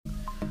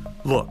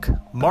Look,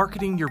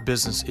 marketing your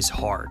business is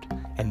hard,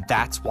 and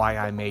that's why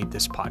I made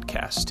this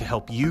podcast, to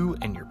help you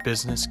and your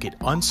business get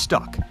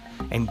unstuck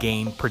and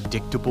gain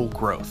predictable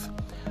growth.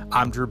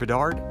 I'm Drew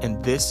Bedard,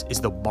 and this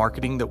is the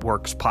Marketing That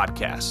Works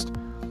podcast.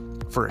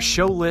 For a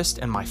show list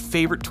and my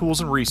favorite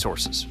tools and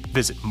resources,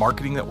 visit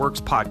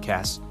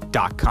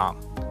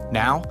marketingthatworkspodcast.com.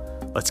 Now,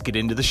 let's get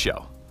into the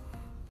show.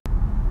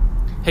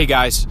 Hey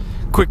guys,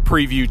 quick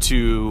preview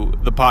to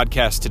the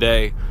podcast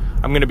today.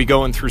 I'm going to be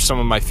going through some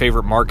of my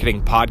favorite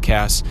marketing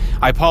podcasts.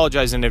 I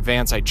apologize in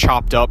advance. I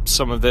chopped up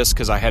some of this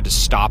because I had to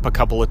stop a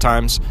couple of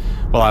times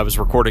while I was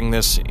recording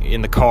this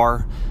in the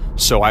car.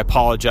 So I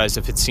apologize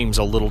if it seems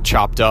a little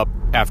chopped up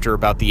after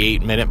about the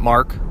 8-minute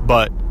mark.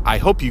 But I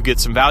hope you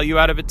get some value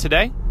out of it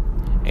today.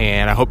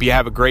 And I hope you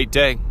have a great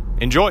day.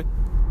 Enjoy.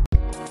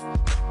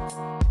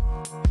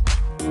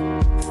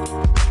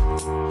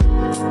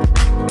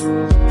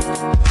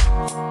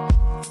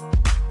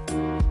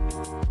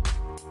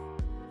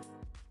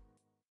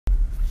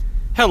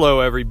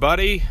 Hello,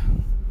 everybody.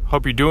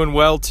 Hope you're doing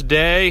well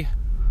today.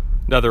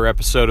 Another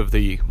episode of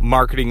the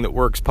Marketing That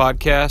Works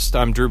podcast.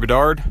 I'm Drew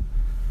Bedard,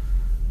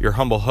 your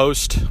humble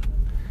host.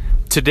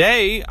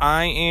 Today,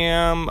 I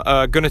am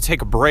going to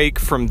take a break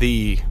from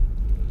the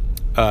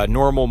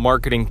normal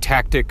marketing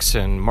tactics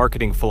and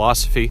marketing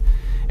philosophy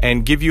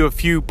and give you a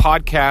few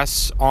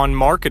podcasts on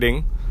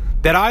marketing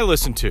that I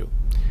listen to.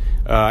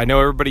 I know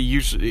everybody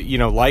usually,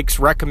 likes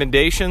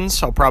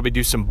recommendations. I'll probably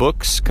do some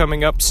books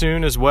coming up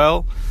soon as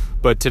well.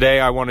 But today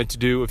I wanted to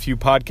do a few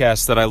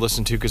podcasts that I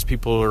listen to because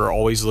people are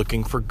always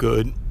looking for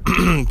good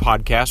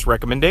podcast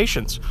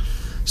recommendations.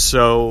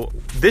 So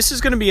this is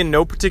going to be in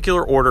no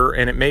particular order,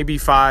 and it may be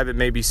 5, it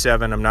may be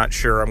 7. I'm not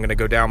sure. I'm going to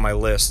go down my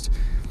list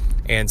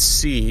and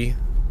see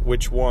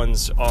which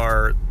ones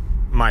are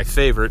my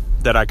favorite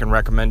that I can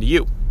recommend to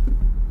you.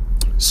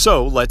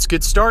 So let's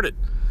get started.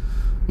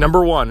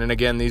 Number 1, and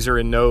again, these are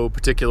in no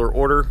particular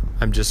order.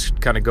 I'm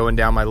just kind of going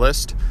down my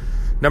list.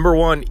 Number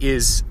 1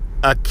 is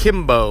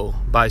Akimbo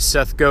by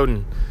Seth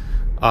Godin,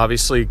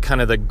 obviously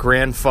kind of the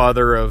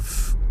grandfather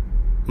of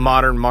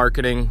modern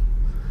marketing,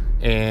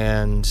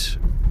 and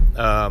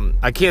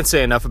I can't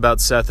say enough about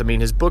Seth. I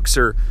mean, his books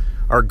are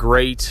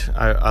great.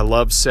 I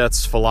love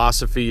Seth's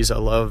philosophies. I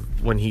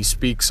love when he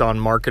speaks on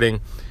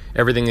marketing,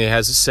 everything he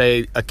has to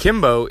say.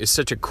 Akimbo is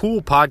such a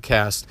cool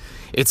podcast.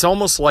 It's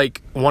almost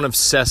like one of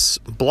Seth's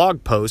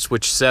blog posts,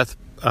 which Seth,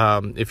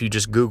 if you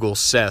just Google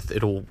Seth,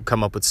 it'll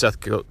come up with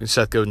Seth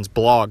Godin's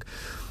blog.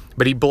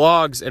 But he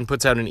blogs and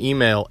puts out an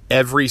email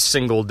every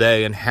single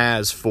day and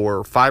has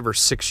for 5 or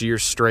 6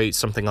 years straight,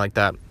 something like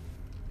that.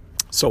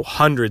 So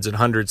hundreds and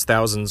hundreds,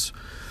 thousands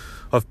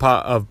of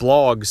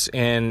blogs,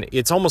 and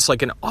it's almost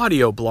like an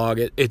audio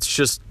blog. It's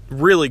just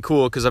really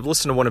cool because I've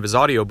listened to one of his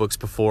audiobooks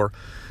before,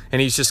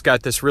 and he's just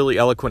got this really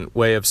eloquent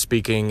way of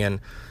speaking, and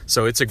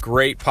so it's a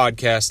great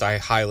podcast. I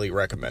highly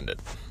recommend it.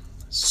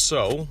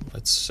 So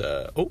let's,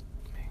 here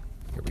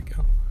we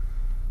go.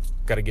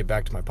 Got to get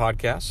back to my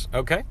podcast.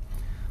 Okay.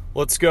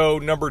 Let's go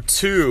number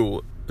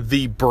 2,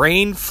 the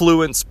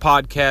Brainfluence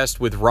podcast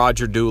with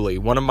Roger Dooley.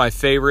 One of my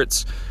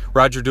favorites.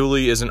 Roger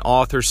Dooley is an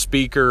author,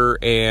 speaker,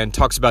 and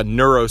talks about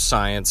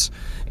neuroscience.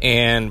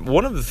 And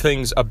one of the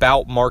things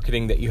about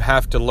marketing that you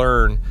have to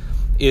learn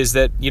is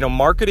that,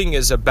 marketing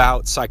is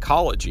about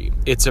psychology.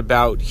 It's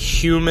about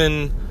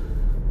human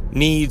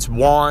needs,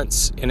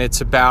 wants, and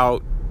it's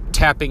about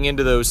tapping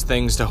into those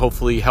things to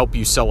hopefully help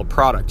you sell a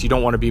product. You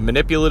don't want to be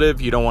manipulative.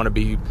 You don't want to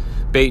be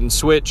bait and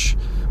switch.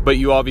 But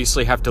you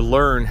obviously have to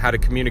learn how to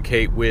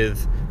communicate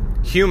with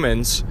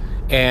humans.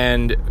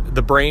 And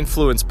the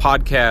Brainfluence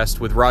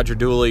podcast with Roger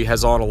Dooley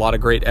has on a lot of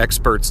great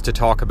experts to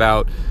talk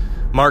about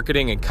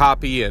marketing and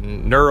copy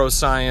and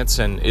neuroscience.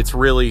 And it's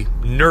really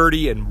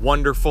nerdy and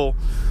wonderful,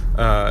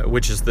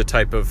 which is the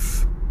type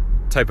of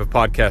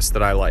podcast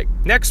that I like.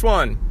 Next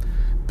one,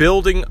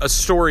 Building a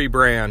Story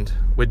Brand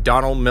with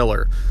Donald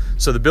Miller.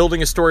 So the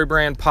Building a Story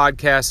Brand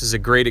podcast is a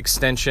great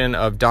extension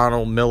of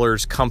Donald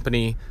Miller's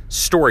company,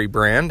 Story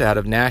Brand, out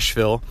of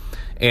Nashville.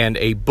 And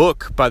a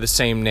book by the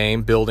same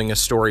name, Building a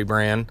Story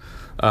Brand,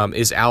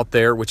 is out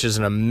there, which is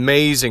an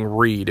amazing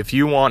read. If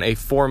you want a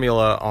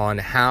formula on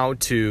how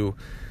to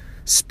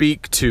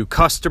speak to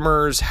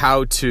customers,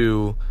 how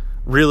to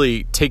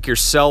really take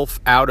yourself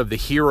out of the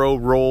hero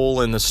role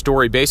in the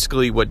story.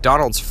 Basically, what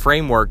Donald's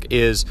framework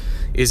is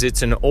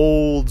it's an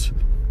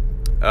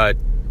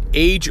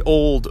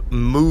age-old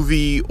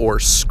movie or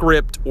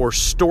script or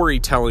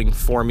storytelling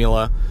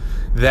formula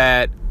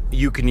that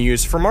you can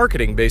use for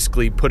marketing,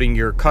 basically putting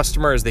your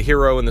customer as the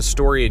hero in the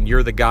story and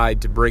you're the guide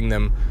to bring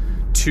them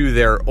to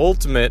their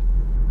ultimate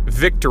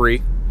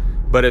victory.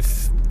 But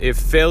if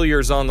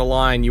failure's on the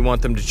line, you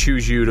want them to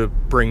choose you to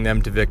bring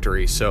them to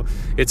victory. So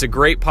it's a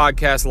great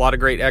podcast, a lot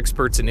of great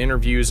experts and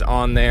interviews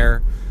on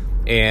there.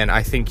 And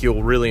I think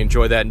you'll really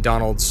enjoy that. And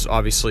Donald's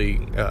obviously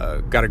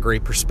got a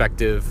great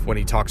perspective when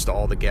he talks to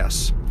all the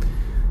guests.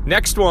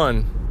 Next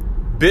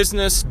one,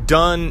 Business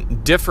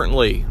Done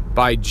Differently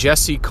by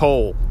Jesse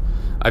Cole.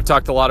 I've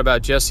talked a lot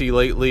about Jesse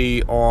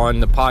lately on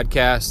the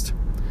podcast.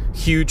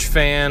 Huge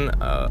fan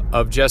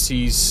of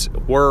Jesse's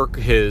work,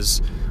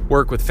 his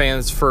work with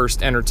Fans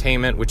First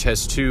Entertainment, which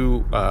has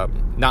two,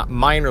 not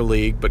minor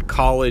league, but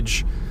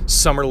college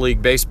summer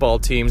league baseball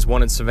teams,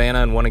 one in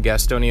Savannah and one in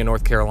Gastonia,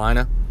 North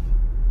Carolina.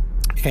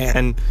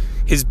 And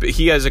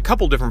he has a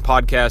couple different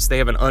podcasts. They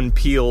have an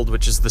Unpeeled,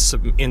 which is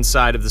the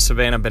inside of the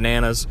Savannah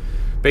Bananas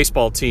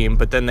baseball team,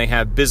 but then they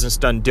have Business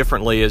Done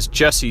Differently as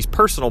Jesse's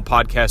personal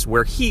podcast,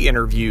 where he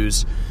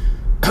interviews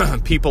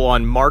people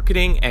on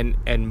marketing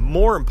and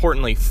more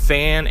importantly,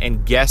 fan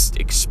and guest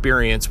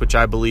experience, which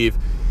I believe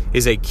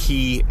is a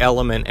key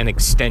element and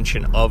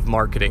extension of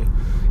marketing,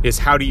 is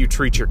how do you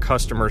treat your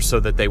customers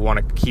so that they want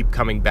to keep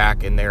coming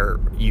back and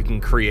you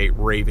can create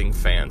raving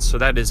fans. So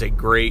that is a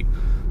great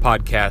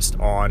podcast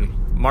on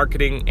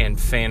marketing and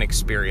fan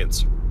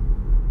experience.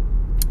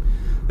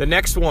 The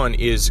next one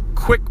is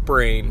Quick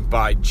Brain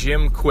by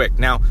Jim Quick.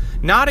 Now,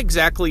 not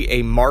exactly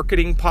a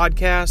marketing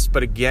podcast,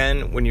 but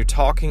again, when you're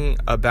talking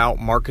about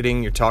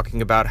marketing, you're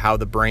talking about how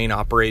the brain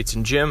operates.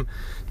 And Jim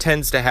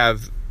tends to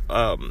have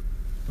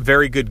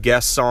very good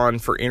guests on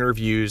for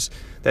interviews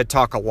that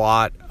talk a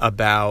lot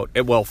about,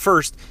 well,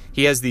 first,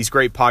 he has these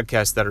great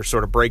podcasts that are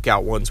sort of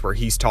breakout ones where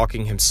he's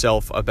talking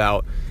himself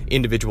about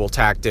individual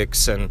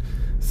tactics and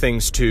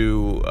things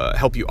to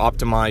help you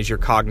optimize your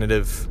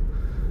cognitive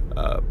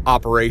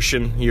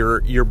operation,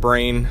 your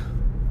brain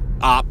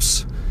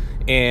ops.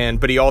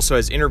 But he also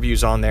has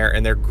interviews on there,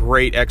 and they're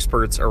great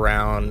experts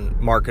around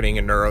marketing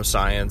and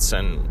neuroscience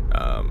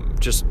and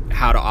just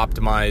how to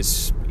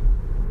optimize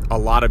a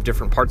lot of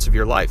different parts of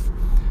your life.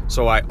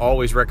 So I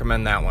always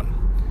recommend that one.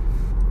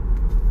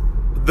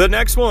 The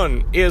next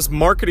one is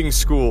Marketing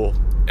School,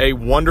 a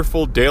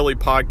wonderful daily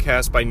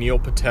podcast by Neil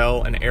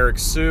Patel and Eric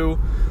Sue.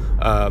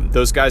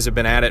 Those guys have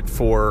been at it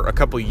for a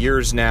couple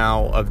years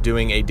now of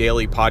doing a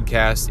daily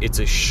podcast. It's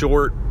a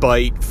short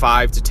bite,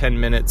 5 to 10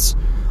 minutes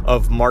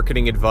of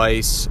marketing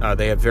advice.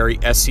 They have very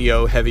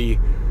SEO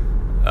heavy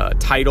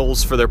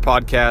titles for their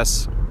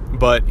podcasts,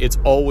 but it's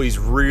always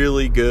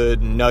really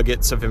good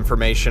nuggets of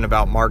information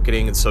about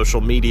marketing and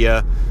social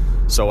media.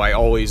 So I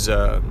always,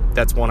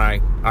 that's one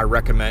I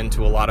recommend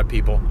to a lot of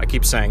people. I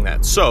keep saying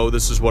that. So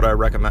this is what I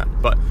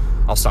recommend, but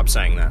I'll stop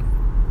saying that.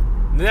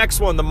 The next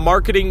one, the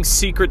Marketing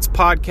Secrets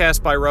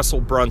Podcast by Russell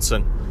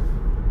Brunson.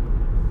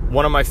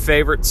 One of my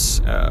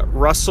favorites.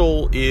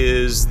 Russell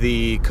is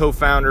the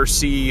co-founder,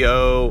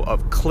 CEO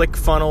of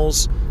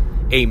ClickFunnels,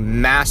 a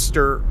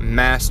master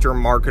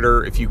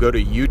marketer. If you go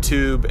to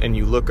YouTube and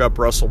you look up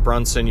Russell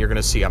Brunson, you're going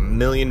to see a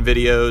million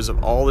videos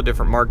of all the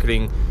different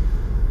marketing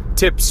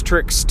tips,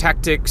 tricks,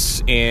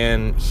 tactics,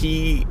 and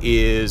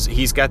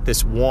he's got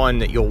this one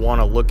that you'll want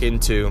to look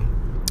into.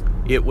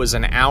 It was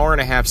an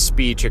hour-and-a-half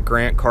speech at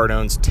Grant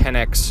Cardone's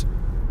 10X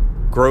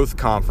Growth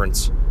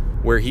Conference,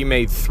 where he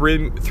made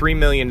 $3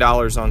 million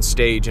on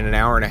stage in an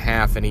hour and a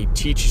half, and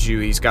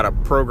he's got a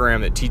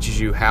program that teaches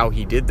you how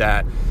he did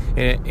that,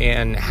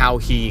 and how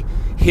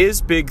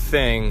his big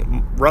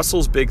thing,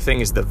 Russell's big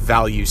thing is the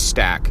value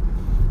stack.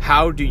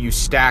 How do you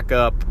stack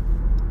up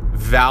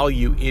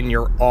value in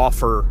your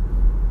offer,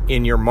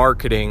 in your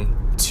marketing,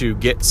 to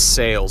get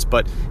sales?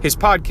 But his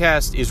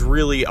podcast is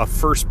really a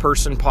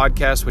first-person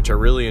podcast, which I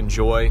really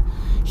enjoy.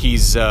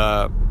 It's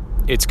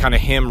kind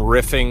of him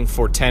riffing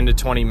for 10 to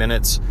 20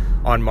 minutes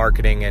on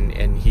marketing,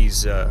 and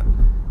he's a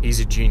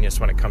genius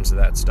when it comes to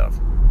that stuff.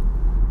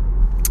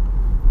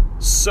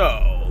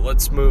 So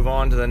let's move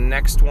on to the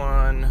next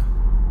one.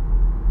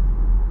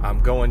 I'm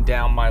going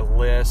down my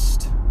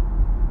list.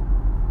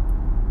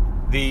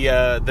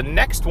 The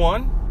next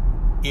one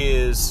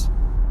is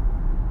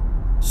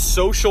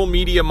Social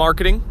Media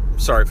Marketing.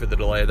 Sorry for the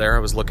delay there. I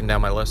was looking down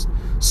my list.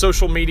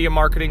 Social Media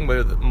Marketing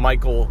with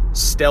Michael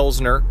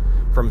Stelzner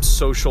from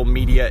Social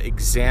Media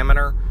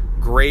Examiner.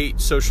 Great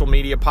social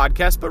media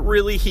podcast, but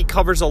really he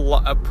covers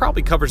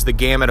probably covers the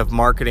gamut of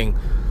marketing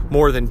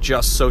more than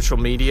just social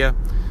media.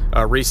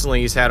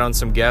 Recently he's had on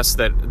some guests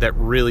that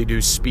really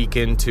do speak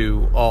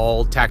into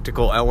all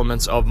tactical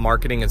elements of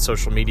marketing, and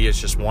social media is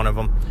just one of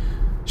them.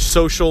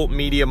 Social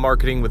Media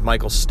Marketing with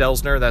Michael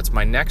Stelzner. That's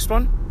my next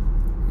one.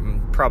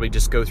 Probably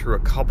just go through a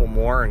couple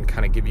more and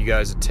kind of give you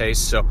guys a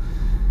taste. So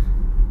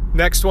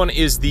next one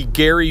is the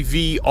Gary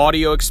V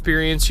Audio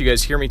Experience. You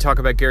guys hear me talk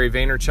about Gary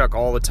Vaynerchuk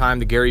all the time.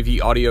 The Gary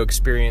V Audio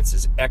Experience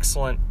is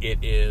excellent.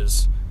 It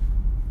is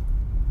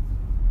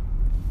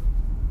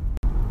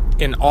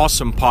an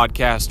awesome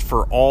podcast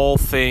for all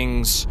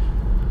things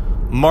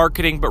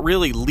marketing, but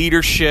really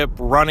leadership,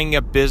 running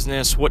a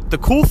business. What the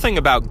cool thing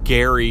about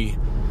Gary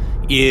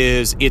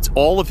is it's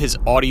all of his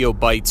audio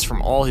bites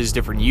from all his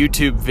different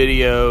YouTube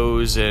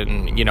videos,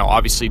 and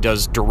obviously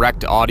does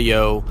direct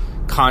audio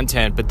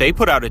content, but they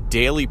put out a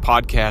daily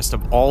podcast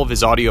of all of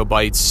his audio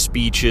bites,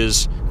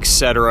 speeches,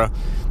 etc.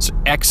 It's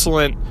an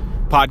excellent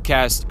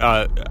podcast.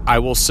 I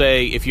will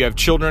say, if you have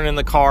children in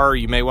the car,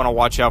 you may want to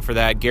watch out for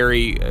that.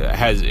 Gary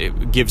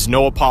gives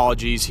no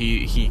apologies.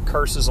 He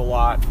curses a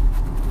lot,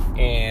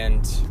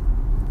 and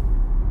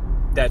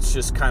that's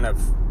just kind of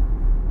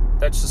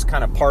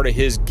part of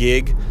his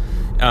gig.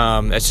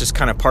 That's just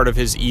kind of part of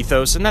his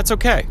ethos, and that's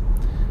okay.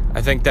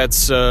 I think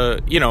that's,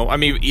 to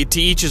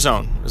each his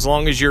own. As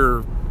long as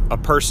you're a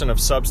person of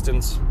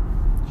substance.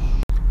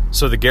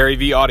 So the Gary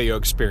Vee audio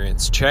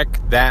experience, check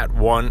that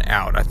one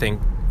out. I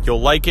think you'll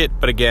like it,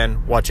 but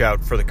again, watch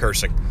out for the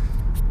cursing.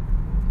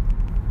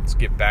 Let's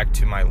get back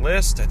to my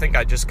list. I think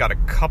I just got a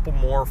couple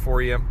more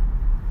for you.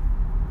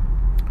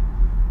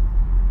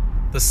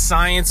 The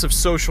Science of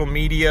Social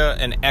Media,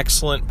 an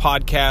excellent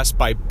podcast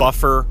by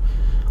Buffer.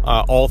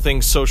 All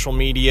things social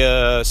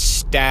media,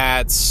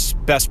 stats,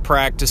 best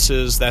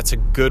practices, that's a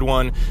good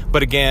one.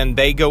 But again,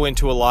 they go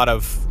into a lot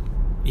of,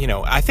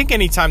 I think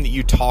anytime that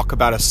you talk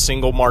about a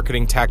single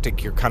marketing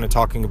tactic, you're kind of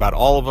talking about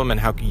all of them and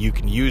how you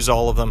can use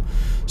all of them.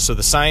 So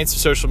the Science of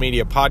Social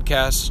Media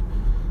podcast,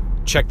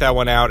 check that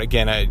one out.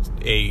 Again,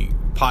 a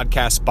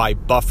podcast by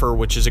Buffer,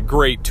 which is a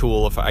great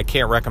tool. If I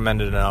can't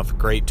recommend it enough,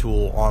 great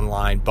tool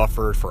online,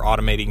 Buffer, for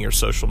automating your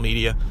social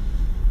media.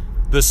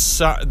 The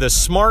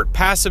Smart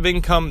Passive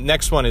Income,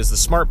 next one is the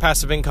Smart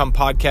Passive Income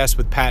podcast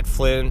with Pat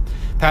Flynn.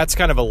 Pat's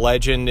kind of a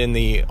legend in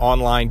the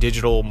online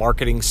digital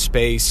marketing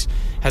space,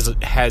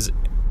 has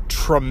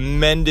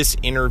tremendous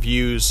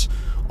interviews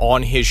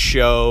on his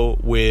show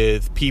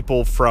with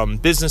people from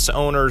business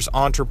owners,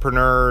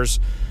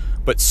 entrepreneurs,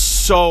 but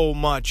so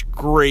much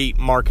great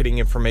marketing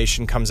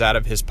information comes out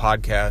of his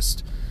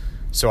podcast.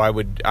 So I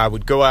would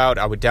go out,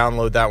 I would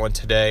download that one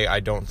today. I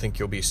don't think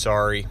you'll be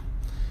sorry.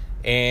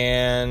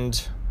 And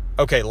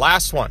okay,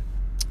 last one.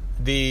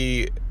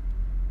 The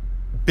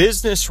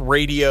Business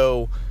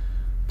Radio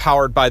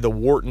powered by the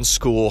Wharton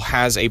School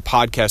has a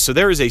podcast. So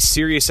there is a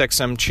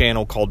SiriusXM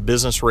channel called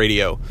Business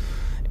Radio,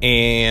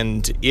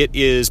 and it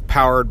is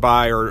powered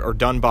by or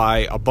done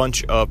by a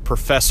bunch of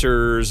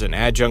professors and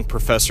adjunct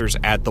professors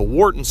at the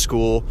Wharton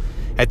School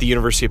at the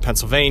University of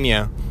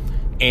Pennsylvania,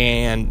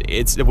 and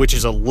which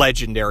is a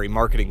legendary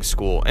marketing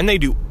school. And they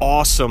do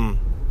awesome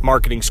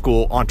marketing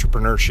school,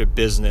 entrepreneurship,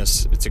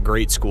 business. It's a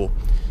great school.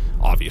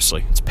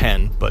 Obviously, it's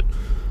Penn, but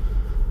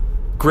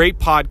great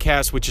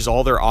podcast, which is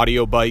all their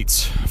audio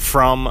bites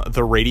from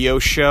the radio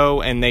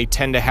show, and they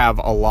tend to have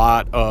a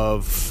lot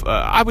of,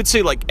 I would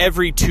say like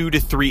every 2 to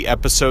 3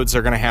 episodes,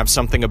 they're going to have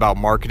something about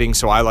marketing.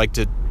 So I like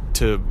to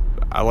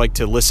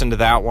listen to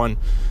that one.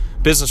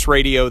 Business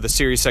Radio, the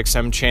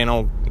SiriusXM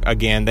channel,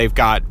 again, they've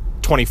got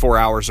 24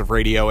 hours of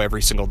radio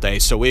every single day,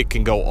 so it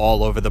can go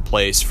all over the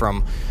place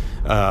from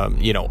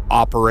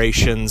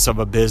operations of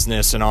a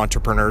business and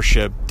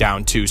entrepreneurship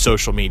down to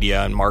social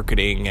media and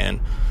marketing.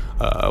 And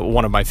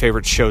one of my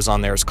favorite shows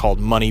on there is called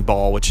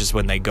Moneyball, which is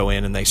when they go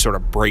in and they sort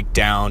of break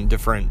down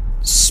different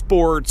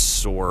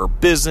sports or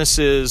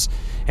businesses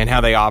and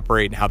how they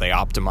operate and how they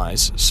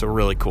optimize. So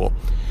really cool.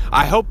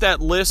 I hope that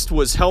list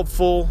was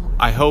helpful.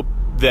 I hope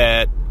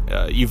that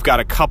you've got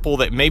a couple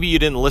that maybe you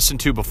didn't listen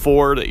to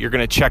before that you're going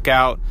to check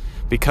out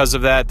because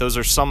of that. Those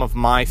are some of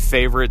my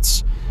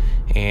favorites.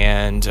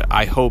 And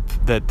I hope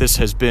that this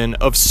has been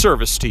of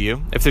service to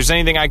you. If there's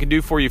anything I can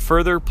do for you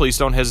further, please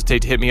don't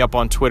hesitate to hit me up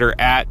on Twitter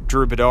at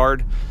Drew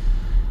Bedard.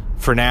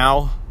 For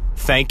now,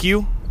 thank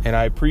you, and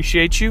I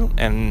appreciate you,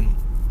 and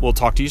we'll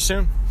talk to you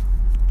soon.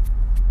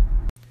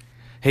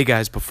 Hey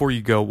guys, before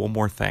you go, one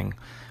more thing.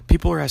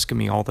 People are asking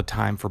me all the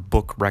time for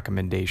book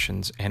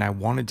recommendations, and I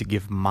wanted to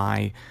give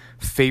my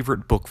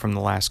favorite book from the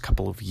last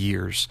couple of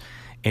years,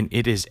 and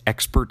it is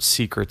Expert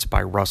Secrets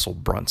by Russell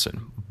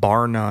Brunson.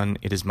 Bar none,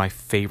 it is my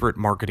favorite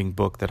marketing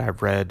book that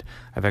I've read.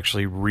 I've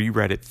actually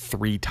reread it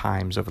 3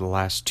 times over the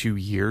last 2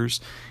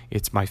 years.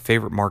 It's my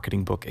favorite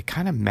marketing book. It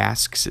kind of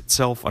masks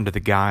itself under the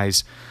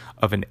guise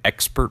of an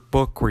expert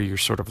book where you're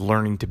sort of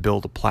learning to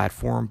build a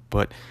platform,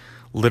 but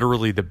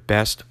literally the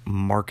best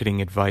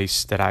marketing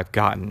advice that I've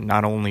gotten,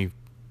 not only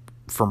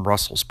from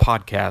Russell's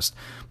podcast,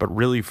 but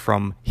really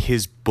from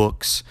his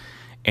books.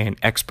 And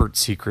Expert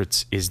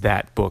Secrets is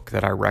that book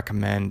that I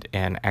recommend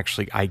and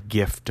actually I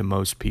gift to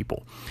most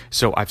people.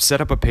 So I've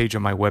set up a page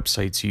on my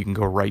website so you can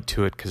go right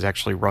to it, because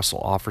actually Russell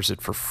offers it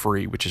for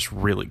free, which is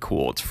really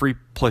cool. It's free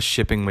plus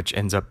shipping, which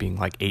ends up being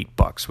like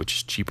 $8, which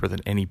is cheaper than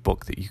any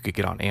book that you could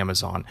get on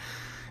Amazon.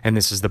 And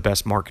this is the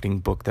best marketing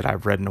book that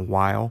I've read in a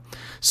while.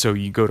 So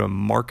you go to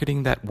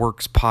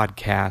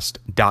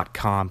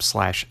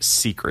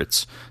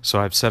marketingthatworkspodcast.com/secrets. So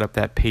I've set up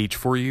that page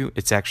for you.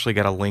 It's actually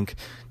got a link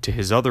to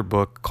his other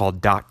book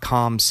called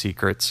 .com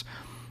Secrets.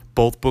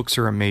 Both books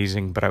are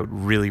amazing, but I would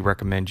really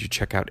recommend you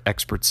check out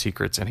Expert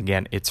Secrets. And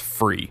again, it's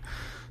free.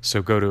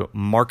 So go to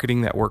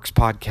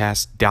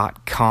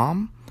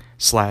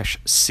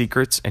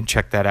marketingthatworkspodcast.com/secrets and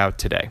check that out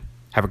today.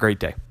 Have a great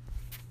day.